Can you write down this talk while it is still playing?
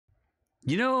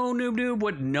You know, Noob Noob,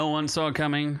 what no one saw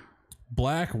coming?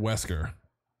 Black Wesker.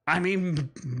 I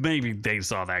mean, maybe they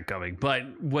saw that coming, but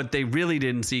what they really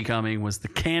didn't see coming was the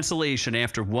cancellation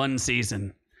after one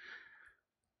season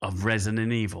of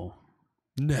Resident Evil.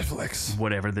 Netflix.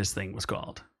 Whatever this thing was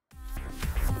called.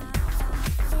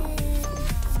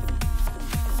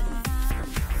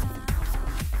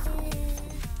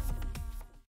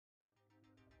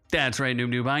 That's right,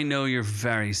 Noob Noob. I know you're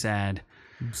very sad.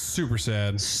 Super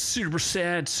sad. Super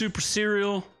sad. Super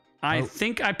serial. I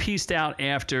think I pieced out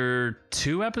after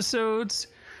 2 episodes.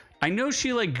 I know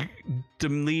she, like, the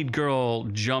lead girl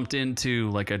jumped into,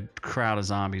 like, a crowd of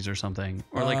zombies or something.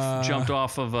 Or, like, jumped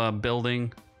off of a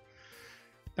building.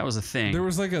 That was a thing. There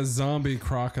was, like, a zombie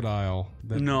crocodile.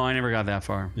 No, I never got that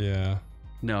far. Yeah.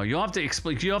 No, you'll have to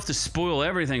explain. You have to spoil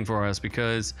everything for us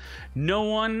because no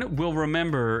one will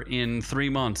remember in 3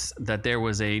 months that there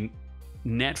was a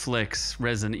Netflix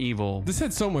Resident Evil. This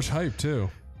had so much hype too.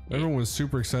 Everyone was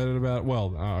super excited about it.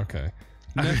 Well, okay.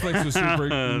 Netflix was super.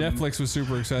 Netflix was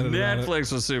super excited about it.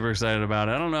 Netflix was super excited about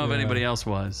it. I don't know if anybody else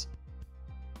was.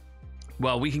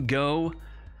 Well, we can go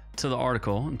to the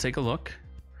article and take a look.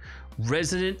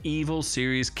 Resident Evil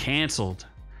series canceled.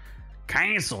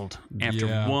 Canceled after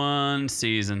 1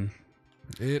 season.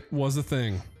 It was a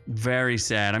thing. Very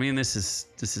sad. I mean, this is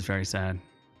very sad.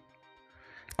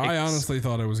 I honestly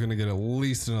thought I was going to get at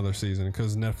least another season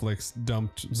because Netflix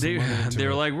dumped some money into They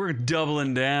were it. like, we're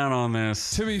doubling down on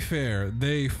this. To be fair,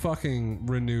 they fucking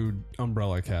renewed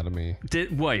Umbrella Academy.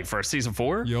 Wait, for season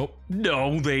 4? Yup.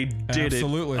 No, they did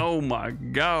Absolutely. it. Oh my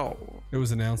god. It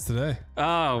was announced today.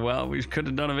 Oh, well, we could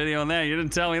have done a video on that. You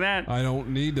didn't tell me that. I don't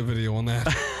need the video on that.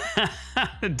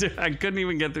 Dude, I couldn't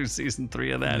even get through season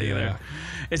 3 of that either.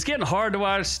 It's getting hard to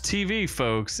watch TV,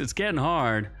 folks. It's getting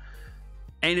hard.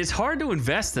 And it's hard to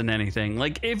invest in anything.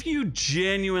 Like, if you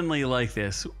genuinely like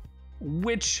this,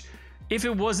 which, if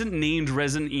it wasn't named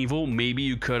Resident Evil, maybe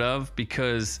you could have,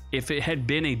 because if it had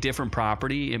been a different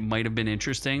property, it might have been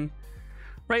interesting.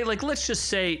 Right? Like, let's just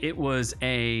say it was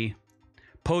a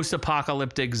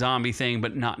post-apocalyptic zombie thing,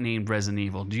 but not named Resident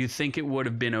Evil. Do you think it would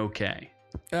have been okay?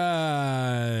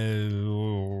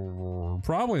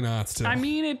 Probably not still. I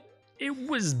mean, it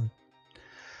was...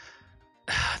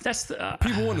 That's the...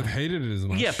 people wouldn't have hated it as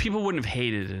much. Yeah, people wouldn't have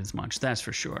hated it as much. That's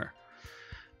for sure.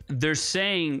 They're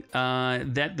saying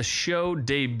that the show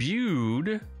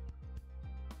debuted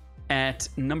at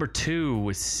number 2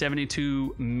 with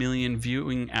 72 million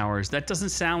viewing hours. That doesn't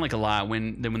sound like a lot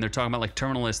when they're talking about like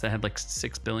Terminal List that had like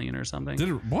 6 billion or something. Did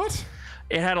it? What?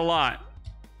 It had a lot.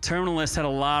 Terminal List had a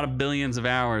lot of billions of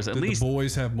hours. At least the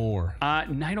boys have more. I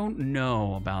don't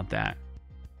know about that.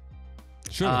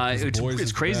 Sure.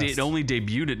 It's crazy. It only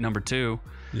debuted at number 2.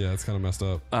 Yeah, it's kind of messed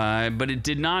up. But it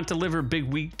did not deliver a big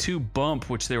week 2 bump,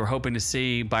 which they were hoping to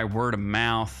see by word of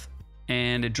mouth.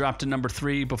 And it dropped to number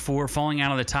 3 before falling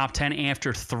out of the top 10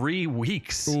 after 3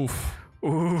 weeks.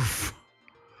 Oof.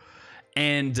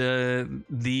 And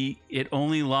it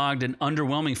only logged an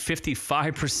underwhelming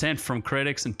 55% from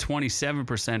critics and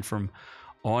 27% from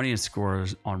audience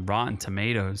scores on Rotten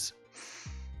Tomatoes.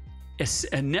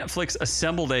 Netflix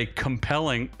assembled a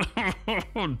compelling,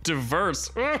 diverse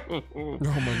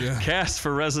cast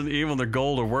for Resident Evil. Their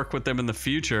goal to work with them in the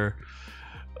future.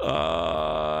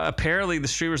 Apparently, the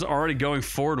streamer's already going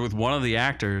forward with one of the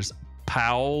actors,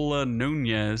 Paola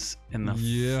Nunez, in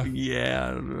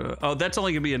the Oh, that's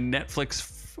only gonna be a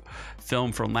Netflix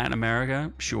film from Latin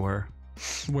America. Sure.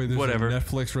 Wait, there's whatever. A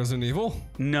Netflix Resident Evil?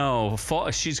 No,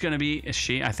 she's gonna be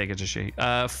I think it's a she.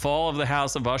 Fall of the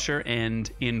House of Usher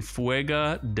and In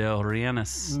Fuego del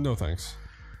Reyes. No thanks.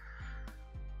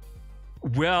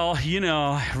 Well, you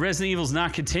know, Resident Evil's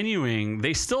not continuing.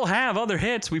 They still have other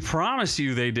hits. We promise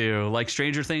you they do. Like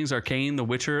Stranger Things, Arcane, The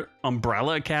Witcher,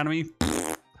 Umbrella Academy,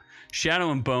 Shadow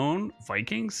and Bone,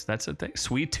 Vikings. That's a thing.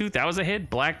 Sweet Tooth, that was a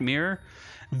hit. Black Mirror.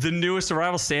 The newest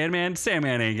arrival, Sandman.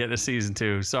 Sandman ain't getting a season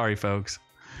 2. Sorry, folks.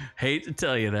 Hate to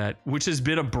tell you that. Which has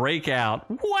been a breakout.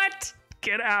 What?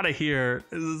 Get out of here.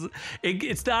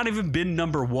 It's not even been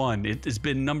number 1. It has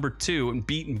been number 2 and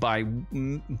beaten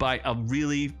by a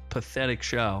really pathetic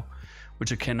show,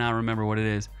 which I cannot remember what it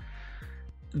is.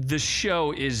 The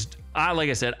show is, like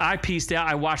I said, I pieced out.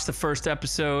 I watched the first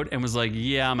episode and was like,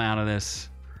 yeah, I'm out of this.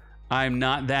 I'm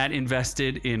not that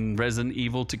invested in Resident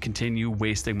Evil to continue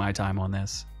wasting my time on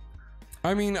this.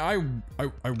 I mean, I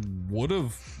would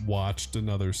have watched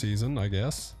another season, I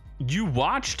guess. You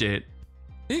watched it.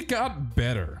 It got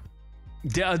better.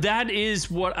 That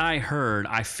is what I heard.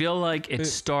 I feel like it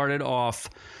started off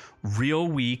real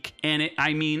weak. And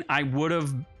I would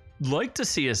have liked to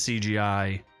see a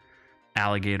CGI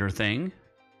alligator thing.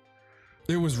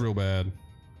 It was real bad.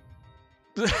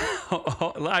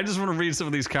 I just want to read some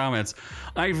of these comments.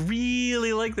 I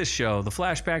really like this show. The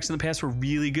flashbacks in the past were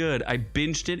really good. I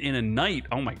binged it in a night.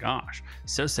 Oh my gosh.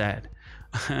 So sad.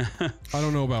 I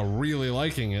don't know about really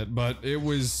liking it, but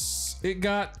it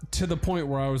got to the point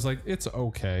where I was like, it's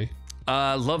okay.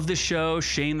 Love the show.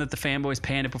 Shame that the fanboys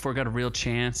panned it before it got a real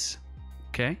chance.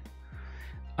 Okay.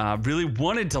 Really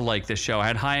wanted to like this show. I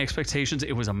had high expectations.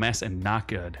 It was a mess and not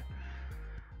good.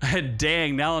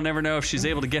 Dang, now I'll never know if she's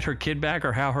able to get her kid back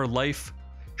or how her life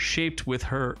shaped with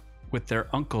their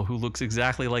uncle who looks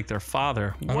exactly like their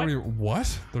father.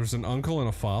 What? There's an uncle and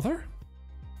a father?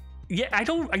 Yeah, I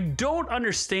don't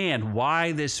understand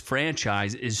why this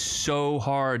franchise is so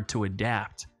hard to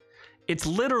adapt. It's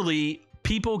literally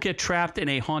people get trapped in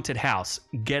a haunted house,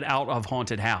 get out of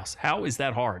haunted house. How is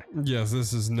that hard? Yes,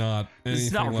 this is not anything.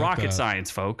 It's not like rocket that.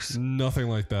 science, folks. Nothing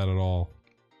like that at all.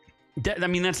 I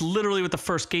mean, that's literally what the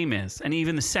first game is, and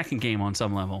even the second game on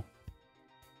some level,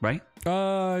 right?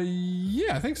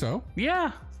 Yeah, I think so.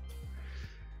 Yeah.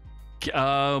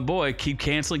 Boy, keep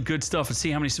canceling good stuff and see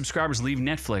how many subscribers leave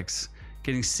Netflix.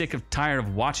 Getting sick of tired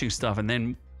of watching stuff, and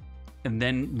then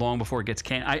long before it gets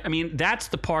canceled. I mean, that's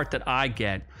the part that I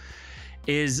get.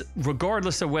 Is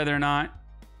regardless of whether or not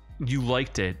you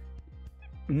liked it,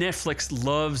 Netflix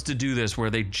loves to do this where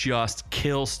they just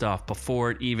kill stuff before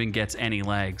it even gets any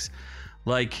legs.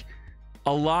 Like,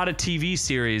 a lot of TV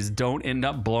series don't end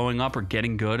up blowing up or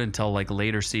getting good until like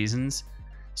later seasons.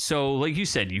 So, like you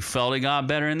said, you felt it got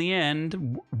better in the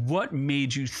end. What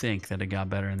made you think that it got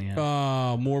better in the end?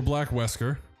 More Black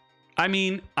Wesker. I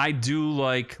mean, I do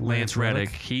like Lance Reddick.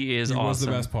 He is awesome. He was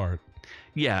the best part.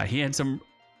 Yeah, he had some...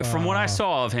 From what I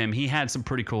saw of him, he had some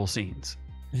pretty cool scenes.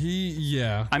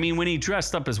 Yeah. I mean, when he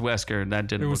dressed up as Wesker, that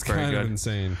didn't look very good. It was kind of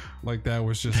insane. Like, that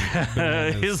was just...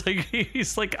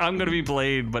 he's like, I'm going to be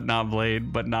Blade, but not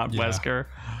Wesker.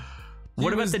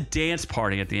 What about the dance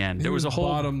party at the end? There was a whole...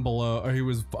 He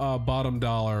was bottom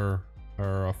dollar,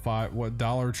 or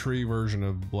Dollar Tree version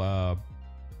of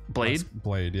Blade?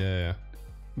 Blade, yeah.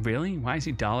 Really? Why is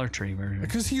he Dollar Tree version?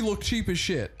 Because he looked cheap as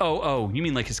shit. Oh, you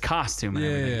mean like his costume and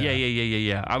everything?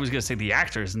 Yeah. I was gonna say the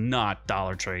actor is not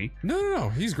Dollar Tree. No,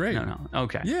 he's great. No.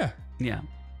 Okay. Yeah. Yeah.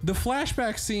 The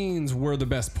flashback scenes were the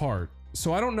best part.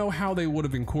 So I don't know how they would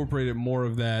have incorporated more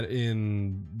of that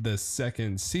in the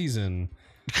second season.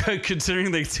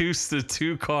 Considering the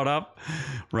two caught up,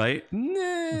 right?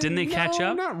 Nah, didn't they catch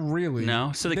up? Not really.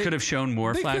 No, so they could have shown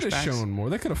more flashbacks. They could have shown more.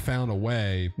 They could have found a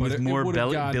way, but with more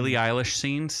Billie Eilish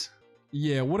scenes.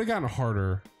 Yeah, it would have gotten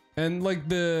harder. And like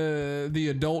the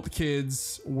adult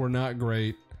kids were not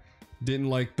great. Didn't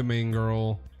like the main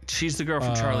girl. She's the girl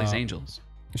from Charlie's Angels.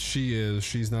 She is.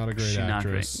 She's not a great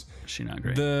actress. She's not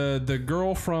great. The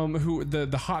girl from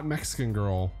the hot Mexican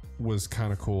girl was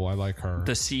kind of cool. I like her.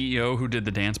 The CEO who did the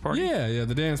dance party? Yeah,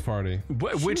 the dance party.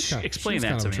 Explain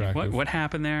that to me. What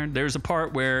happened there? There's a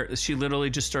part where she literally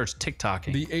just starts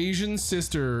TikToking. The Asian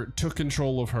sister took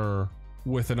control of her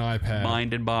with an iPad.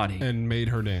 Mind and body. And made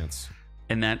her dance.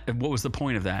 And what was the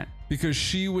point of that? Because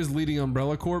she was leading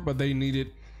Umbrella Corp, but she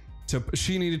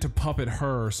needed to puppet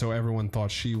her so everyone thought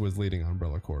she was leading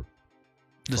Umbrella Corp.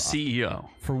 The CEO.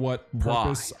 For what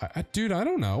purpose? Why? Dude, I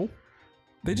don't know.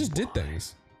 They just did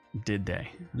things. Did they?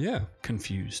 Yeah.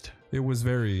 Confused. It was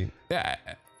very...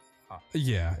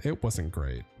 yeah, it wasn't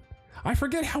great. I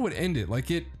forget how it ended.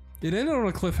 Like, it ended on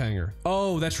a cliffhanger.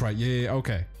 Oh, that's right. Yeah,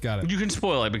 okay. Got it. You can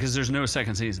spoil it because there's no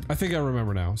second season. I think I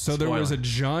remember now. So there was a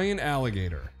giant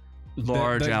alligator.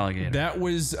 Large alligator. That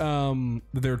was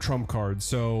their trump card.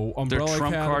 So Umbrella Their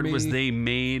trump Academy, card was they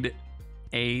made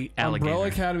a alligator. Umbrella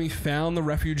Academy found the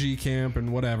refugee camp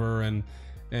and whatever, and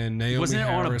Naomi Wasn't it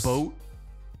Harris, on a boat?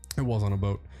 It was on a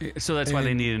boat. So that's why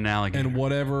they needed an alligator. And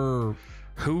whatever...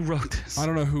 Who wrote this? I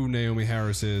don't know who Naomi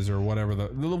Harris is or whatever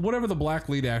the black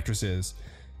lead actress is.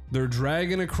 They're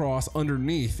dragging across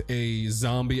underneath a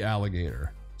zombie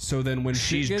alligator. So then when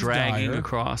she's dragging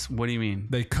across, what do you mean?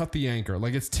 They cut the anchor,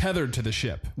 like it's tethered to the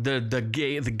ship. The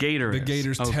gator. The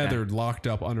gator's tethered, locked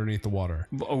up underneath the water.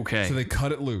 Okay. So they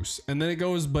cut it loose, and then it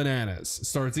goes bananas.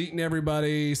 Starts eating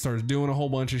everybody. Starts doing a whole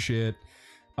bunch of shit.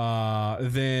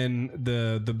 Then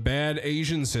the bad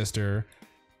Asian sister,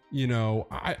 you know,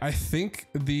 I think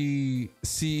the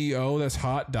CEO that's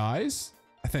hot dies.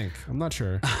 I think. I'm not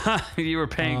sure. You were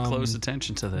paying close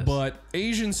attention to this. But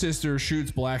Asian sister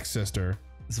shoots black sister.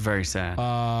 It's very sad.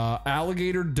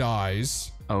 Alligator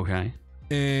dies. Okay.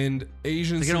 And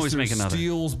Asian sister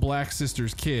steals black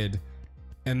sister's kid.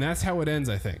 And that's how it ends,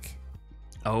 I think.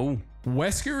 Oh.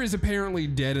 Wesker is apparently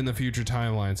dead in the future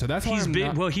timeline, so that's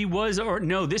why he was, or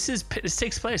no, this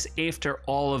takes place after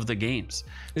all of the games.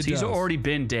 So he's already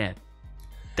been dead.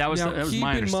 That was now, keep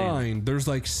my in understanding. mind, there's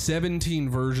like 17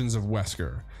 versions of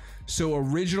Wesker. So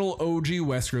original OG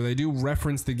Wesker, they do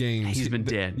reference the games. He's been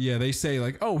dead. Yeah, they say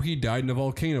like, oh, he died in a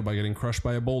volcano by getting crushed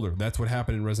by a boulder. That's what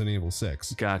happened in Resident Evil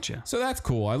 6. Gotcha. So that's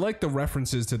cool. I like the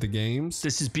references to the games.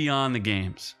 This is beyond the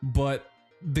games. But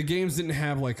the games didn't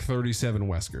have like 37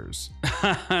 Weskers.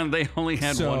 They only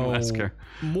had one Wesker.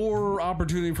 More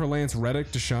opportunity for Lance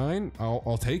Reddick to shine.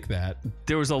 I'll take that.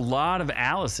 There was a lot of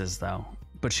Alice's though,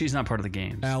 but she's not part of the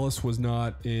games. Alice was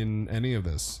not in any of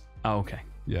this. Oh, okay.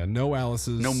 Yeah, no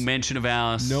Alice's. No mention of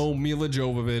Alice. No Mila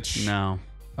Jovovich. No.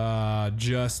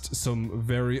 Just some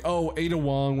very... Oh, Ada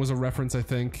Wong was a reference, I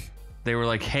think. They were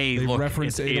like, hey, They look,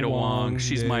 referenced it's Ada Wong.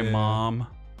 She's my mom.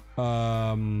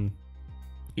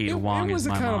 Ada Wong it was is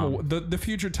my kind mom. Of the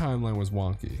future timeline was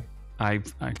wonky. I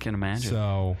can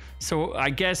imagine. So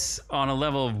I guess on a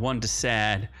level of 1 to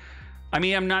sad, I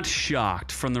mean, I'm not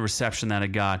shocked from the reception that it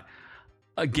got.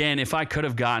 Again, if I could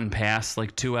have gotten past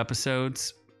like 2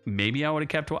 episodes, maybe I would have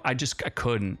kept. I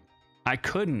couldn't. I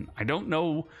don't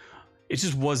know. It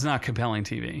just was not compelling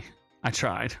TV. I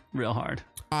tried real hard.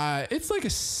 It's like a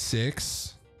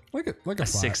 6, like a 5,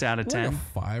 6 out of 10, like a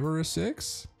 5 or a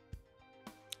 6.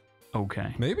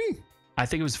 Okay, maybe. I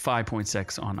think it was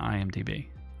 5.6 on IMDb.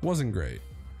 Wasn't great.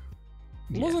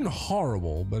 It wasn't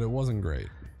horrible, but it wasn't great.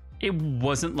 It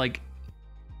wasn't like,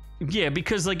 yeah,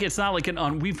 because like it's not like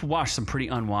we've watched some pretty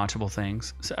unwatchable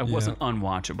things, so it wasn't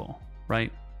unwatchable,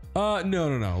 right?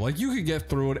 No. Like you could get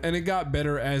through it, and it got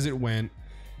better as it went.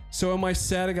 So am I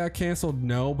sad it got canceled?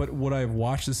 No, but would I have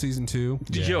watched the season 2?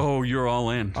 Yeah. Yo, you're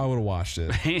all in. I would have watched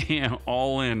it. Yeah,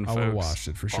 all in, folks. I would have watched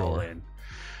it for sure. All in.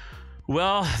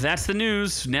 Well, that's the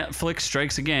news. Netflix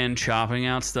strikes again, chopping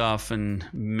out stuff and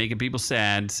making people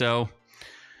sad. So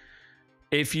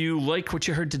if you like what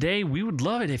you heard today, we would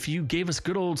love it if you gave us a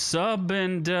good old sub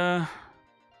and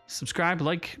subscribe,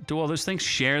 like, do all those things.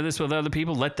 Share this with other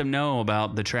people. Let them know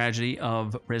about the tragedy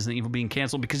of Resident Evil being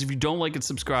canceled. Because if you don't like and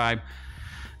subscribe,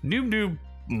 Noob Noob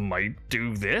might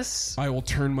do this. I will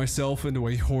turn myself into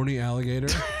a horny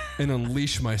alligator and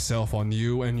unleash myself on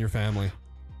you and your family.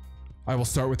 I will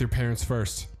start with your parents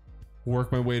first.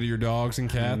 Work my way to your dogs and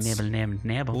cats.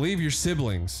 Nibble. Leave your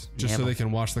siblings just so they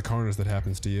can watch the carnage that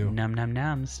happens to you.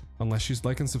 Nums. Unless you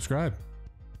like and subscribe.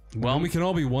 Well, we can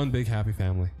all be one big happy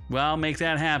family. Well, make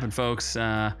that happen, folks.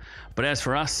 But as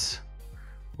for us,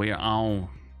 we are on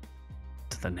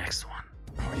to the next one.